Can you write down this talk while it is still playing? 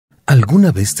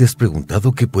¿Alguna vez te has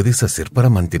preguntado qué puedes hacer para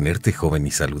mantenerte joven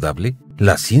y saludable?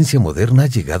 La ciencia moderna ha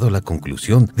llegado a la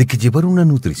conclusión de que llevar una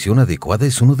nutrición adecuada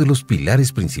es uno de los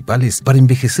pilares principales para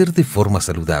envejecer de forma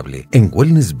saludable. En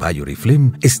Wellness by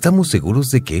Oriflame estamos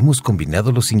seguros de que hemos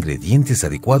combinado los ingredientes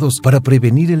adecuados para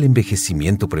prevenir el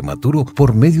envejecimiento prematuro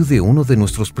por medio de uno de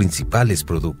nuestros principales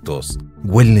productos,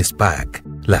 Wellness Pack.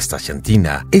 La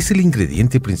Astaxantina es el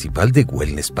ingrediente principal de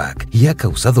Wellness Pack y ha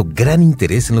causado gran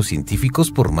interés en los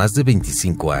científicos por más de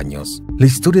 25 años. La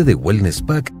historia de Wellness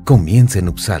Pack comienza en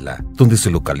Uppsala, donde se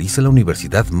localiza la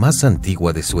universidad más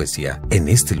antigua de Suecia. En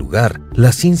este lugar,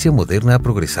 la ciencia moderna ha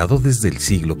progresado desde el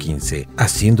siglo XV,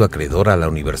 haciendo acreedora a la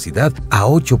universidad a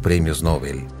 8 premios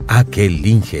Nobel. Aquel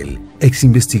Lingel, ex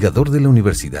investigador de la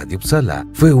Universidad de Uppsala,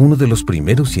 fue uno de los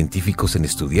primeros científicos en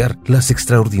estudiar las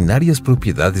extraordinarias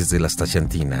propiedades de la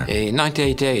Astaxantina. In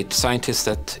 1988, scientists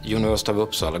at University of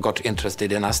Uppsala got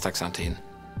interested in Astaxantine,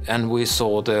 and we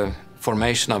saw the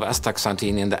formation of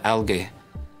Astaxantine in the algae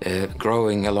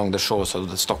growing along the shores of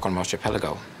the Stockholm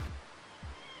archipelago.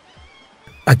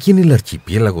 Aquí en el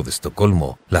archipiélago de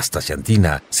Estocolmo, la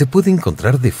Astaxantina se puede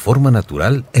encontrar de forma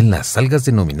natural en las algas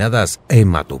denominadas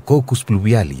Hematococcus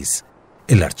pluvialis.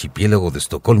 El archipiélago de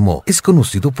Estocolmo es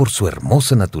conocido por su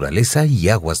hermosa naturaleza y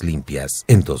aguas limpias.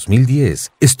 En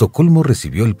 2010, Estocolmo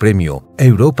recibió el premio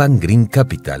European Green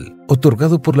Capital,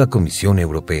 otorgado por la Comisión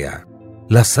Europea.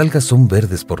 Las algas son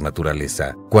verdes por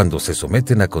naturaleza. Cuando se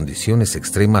someten a condiciones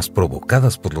extremas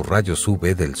provocadas por los rayos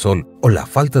UV del sol o la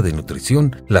falta de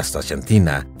nutrición, la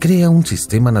Astaxantina crea un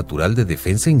sistema natural de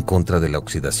defensa en contra de la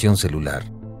oxidación celular.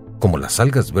 Como las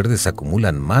algas verdes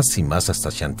acumulan más y más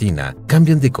Astaxantina,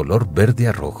 cambian de color verde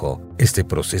a rojo. Este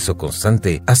proceso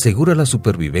constante asegura la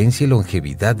supervivencia y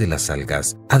longevidad de las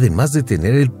algas, además de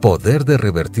tener el poder de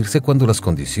revertirse cuando las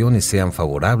condiciones sean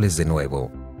favorables de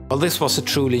nuevo. Well, this was a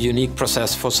truly unique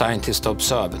process for scientists to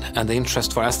observe, and the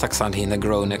interest for Astaxantine had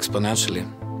grown exponentially.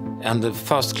 And the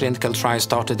first clinical trial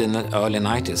started in the early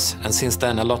 90s, and since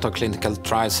then a lot of clinical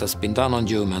trials has been done on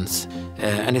humans,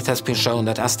 and it has been shown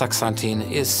that Astaxantine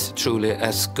is truly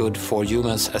as good for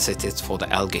humans as it is for the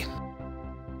algae.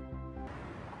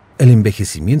 El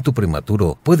envejecimiento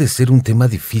prematuro puede ser un tema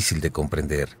difícil de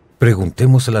comprender.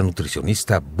 Preguntemos a la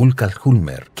nutricionista Bulkal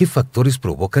Hulmer qué factores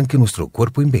provocan que nuestro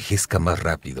cuerpo envejezca más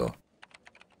rápido.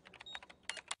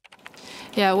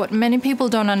 Yeah, what many people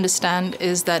don't understand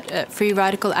is that free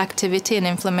radical activity and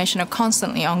inflammation are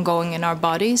constantly ongoing in our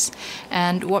bodies,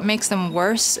 and what makes them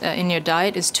worse in your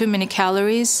diet is too many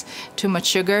calories, too much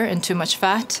sugar, and too much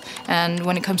fat. And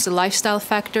when it comes to lifestyle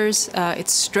factors,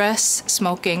 it's stress,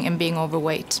 smoking, and being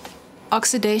overweight.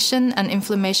 Oxidation and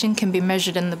inflammation can be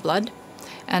measured in the blood,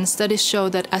 and studies show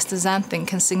that astaxanthin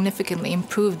can significantly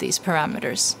improve these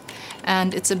parameters.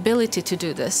 And its ability to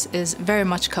do this is very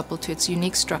much coupled to its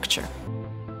unique structure.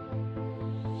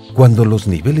 Cuando los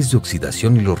niveles de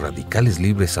oxidación y los radicales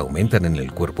libres aumentan en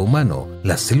el cuerpo humano,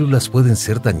 las células pueden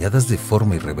ser dañadas de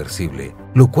forma irreversible,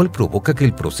 lo cual provoca que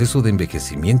el proceso de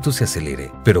envejecimiento se acelere.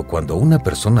 Pero cuando una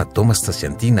persona toma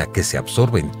Astaxantina que se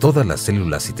absorbe en todas las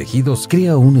células y tejidos,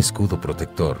 crea un escudo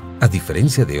protector. A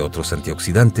diferencia de otros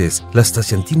antioxidantes, la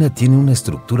Astaxantina tiene una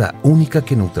estructura única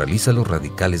que neutraliza los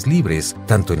radicales libres,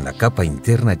 tanto en la capa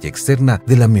interna y externa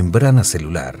de la membrana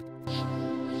celular.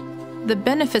 The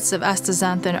benefits of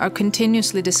astaxanthin are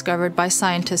continuously discovered by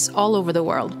scientists all over the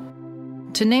world.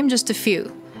 To name just a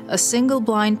few, a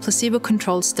single-blind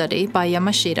placebo-controlled study by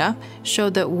Yamashita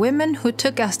showed that women who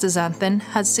took astaxanthin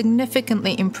had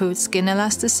significantly improved skin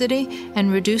elasticity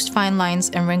and reduced fine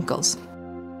lines and wrinkles.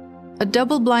 A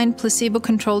double-blind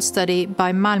placebo-controlled study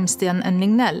by Malmsten and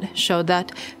Lignell showed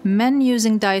that men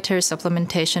using dietary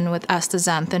supplementation with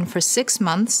astaxanthin for 6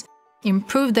 months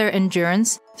improved their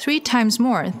endurance 3 times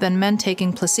more than men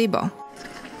taking placebo.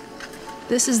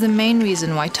 This is the main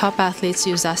reason why top athletes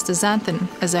use astaxanthin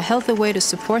as a healthy way to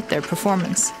support their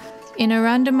performance. In a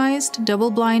randomized,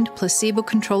 double-blind,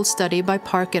 placebo-controlled study by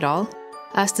Park et al.,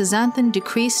 astaxanthin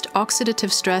decreased oxidative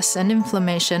stress and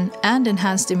inflammation and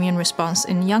enhanced immune response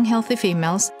in young healthy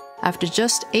females after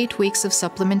just 8 weeks of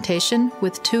supplementation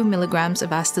with 2 milligrams of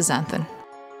astaxanthin.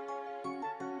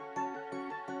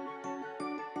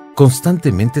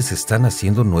 Constantemente se están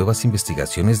haciendo nuevas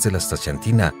investigaciones de la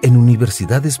Astaxantina en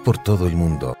universidades por todo el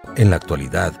mundo. En la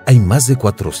actualidad, hay más de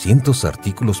 400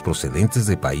 artículos procedentes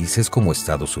de países como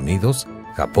Estados Unidos,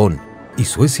 Japón y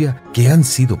Suecia que han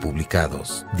sido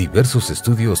publicados. Diversos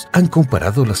estudios han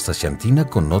comparado la Astaxantina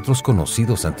con otros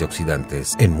conocidos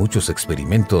antioxidantes. En muchos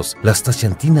experimentos, la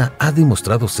Astaxantina ha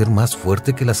demostrado ser más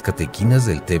fuerte que las catequinas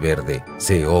del té verde,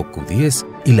 CoQ10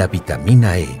 y la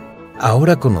vitamina E.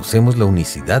 Ahora conocemos la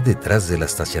unicidad detrás de la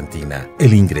Astaxantina,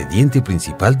 el ingrediente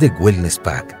principal de Wellness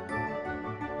Pack.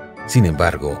 Sin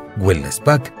embargo, Wellness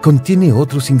Pack contiene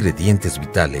otros ingredientes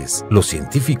vitales. Los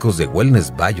científicos de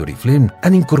Wellness by Oriflame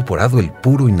han incorporado el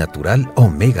puro y natural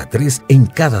omega 3 en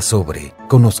cada sobre.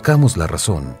 Conozcamos la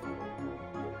razón.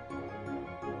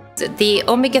 The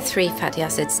omega-3 fatty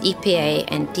acids, EPA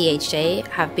and DHA,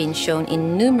 have been shown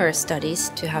in numerous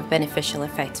studies to have beneficial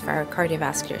effects for our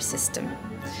cardiovascular system.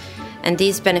 And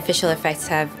these beneficial effects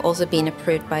have also been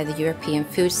approved by the European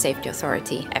Food Safety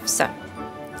Authority, EFSA.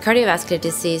 Cardiovascular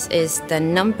disease is the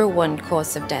 #1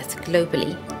 cause of death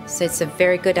globally, so it's a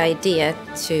very good idea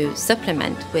to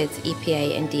supplement with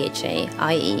EPA and DHA,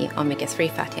 i.e. omega-3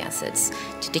 fatty acids,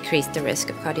 to decrease the risk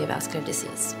of cardiovascular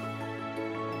disease.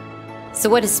 So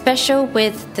what is special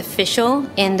with the fish oil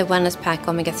in the Wellness Pack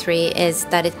omega-3 is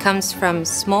that it comes from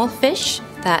small fish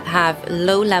that have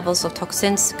low levels of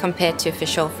toxins compared to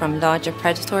fish oil from larger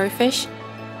predatory fish.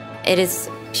 It is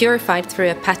purified through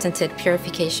a patented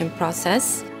purification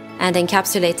process and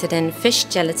encapsulated in fish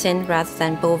gelatin rather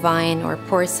than bovine or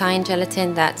porcine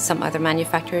gelatin that some other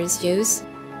manufacturers use.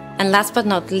 And last but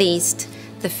not least,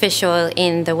 the fish oil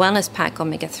in the Wellness Pack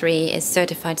omega-3 is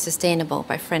certified sustainable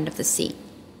by Friend of the Sea.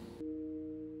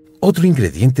 Otro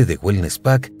ingrediente de Wellness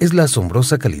Pack es la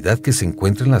asombrosa calidad que se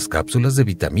encuentra en las cápsulas de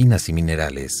vitaminas y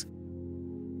minerales.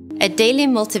 A daily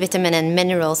multivitamin and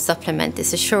mineral supplement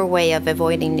is a sure way of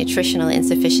avoiding nutritional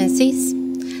insufficiencies.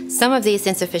 Some of these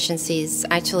insufficiencies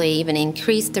actually even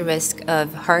increase the risk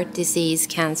of heart disease,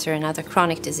 cancer, and other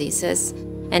chronic diseases.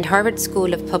 And Harvard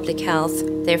School of Public Health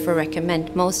therefore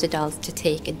recommend most adults to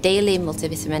take a daily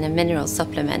multivitamin and mineral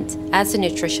supplement as a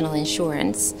nutritional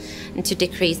insurance and to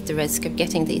decrease the risk of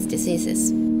getting these diseases.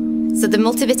 So the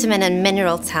multivitamin and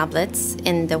mineral tablets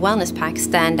in the Wellness Pack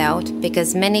stand out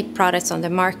because many products on the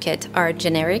market are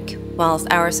generic,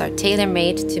 whilst ours are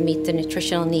tailor-made to meet the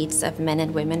nutritional needs of men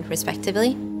and women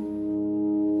respectively.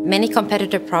 Many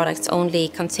competitor products only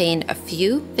contain a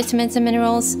few vitamins and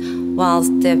minerals,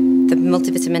 whilst the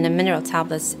multivitamin and mineral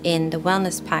tablets in the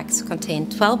Wellness Packs contain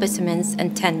 12 vitamins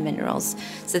and 10 minerals,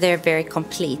 so they're very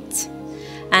complete.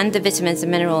 And the vitamins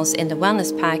and minerals in the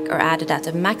Wellness Pack are added at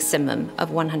a maximum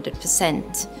of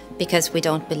 100% because we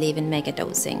don't believe in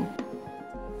megadosing.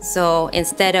 So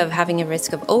instead of having a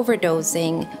risk of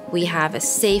overdosing, we have a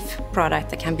safe product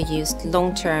that can be used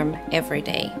long-term every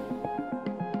day.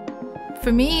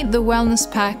 For me, the Wellness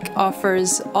Pack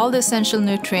offers all the essential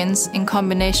nutrients in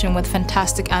combination with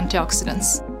fantastic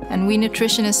antioxidants. And we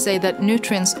nutritionists say that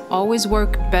nutrients always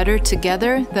work better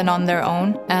together than on their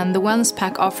own, and the Wellness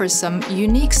Pack offers some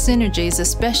unique synergies,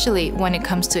 especially when it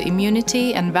comes to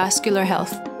immunity and vascular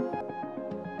health.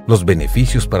 Los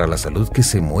beneficios para la salud que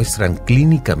se muestran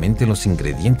clínicamente en los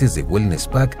ingredientes de Wellness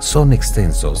Pack son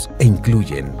extensos e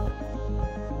incluyen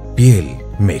piel,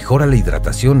 mejora la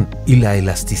hidratación y la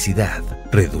elasticidad,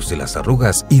 reduce las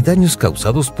arrugas y daños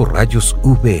causados por rayos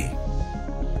UV.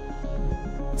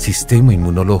 Sistema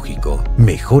inmunológico,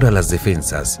 mejora las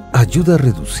defensas, ayuda a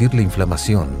reducir la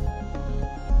inflamación.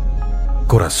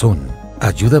 Corazón,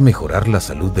 ayuda a mejorar la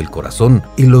salud del corazón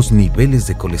y los niveles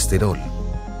de colesterol.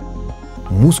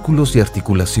 Músculos y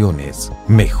articulaciones,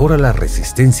 mejora la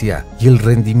resistencia y el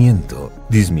rendimiento,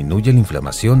 disminuye la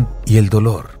inflamación y el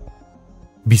dolor.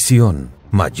 Visión,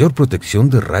 mayor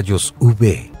protección de rayos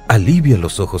UV, alivia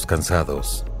los ojos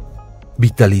cansados.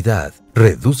 Vitalidad,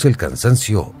 reduce el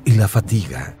cansancio y la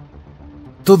fatiga.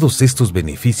 Todos estos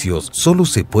beneficios solo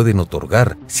se pueden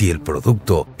otorgar si el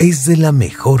producto es de la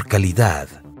mejor calidad.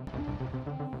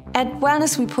 At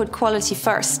Wellness, we put quality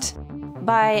first.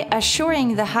 By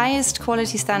assuring the highest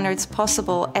quality standards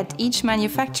possible at each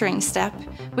manufacturing step,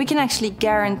 we can actually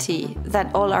guarantee that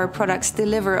all our products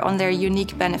deliver on their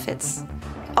unique benefits.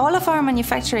 All of our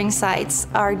manufacturing sites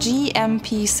are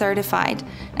GMP certified,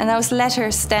 and those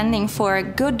letters standing for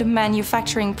good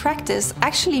manufacturing practice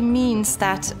actually means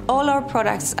that all our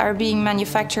products are being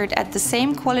manufactured at the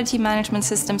same quality management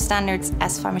system standards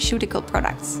as pharmaceutical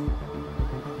products.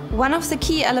 One of the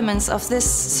key elements of this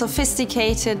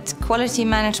sophisticated quality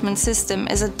management system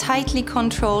is a tightly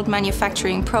controlled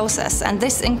manufacturing process, and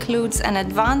this includes an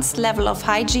advanced level of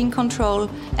hygiene control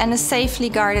and a safely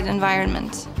guarded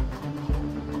environment.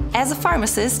 As a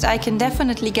pharmacist, I can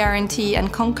definitely guarantee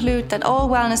and conclude that all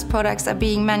wellness products are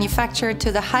being manufactured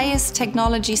to the highest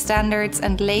technology standards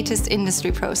and latest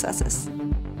industry processes.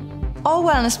 All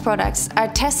wellness products are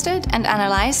tested and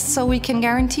analyzed so we can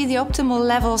guarantee the optimal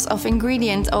levels of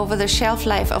ingredient over the shelf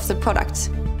life of the product.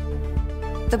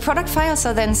 The product files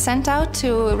are then sent out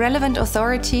to relevant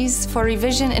authorities for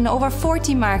revision in over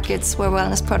 40 markets where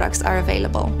wellness products are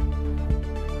available.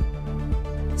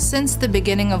 Since the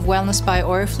beginning of Wellness by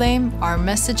Oriflame, our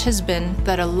message has been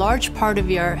that a large part of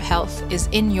your health is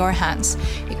in your hands.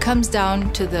 It comes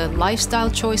down to the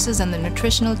lifestyle choices and the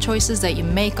nutritional choices that you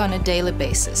make on a daily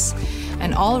basis.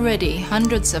 And already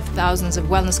hundreds of thousands of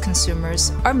wellness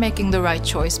consumers are making the right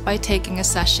choice by taking a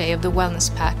sachet of the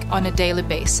wellness pack on a daily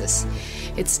basis.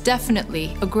 It's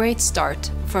definitely a great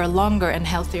start for a longer and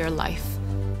healthier life.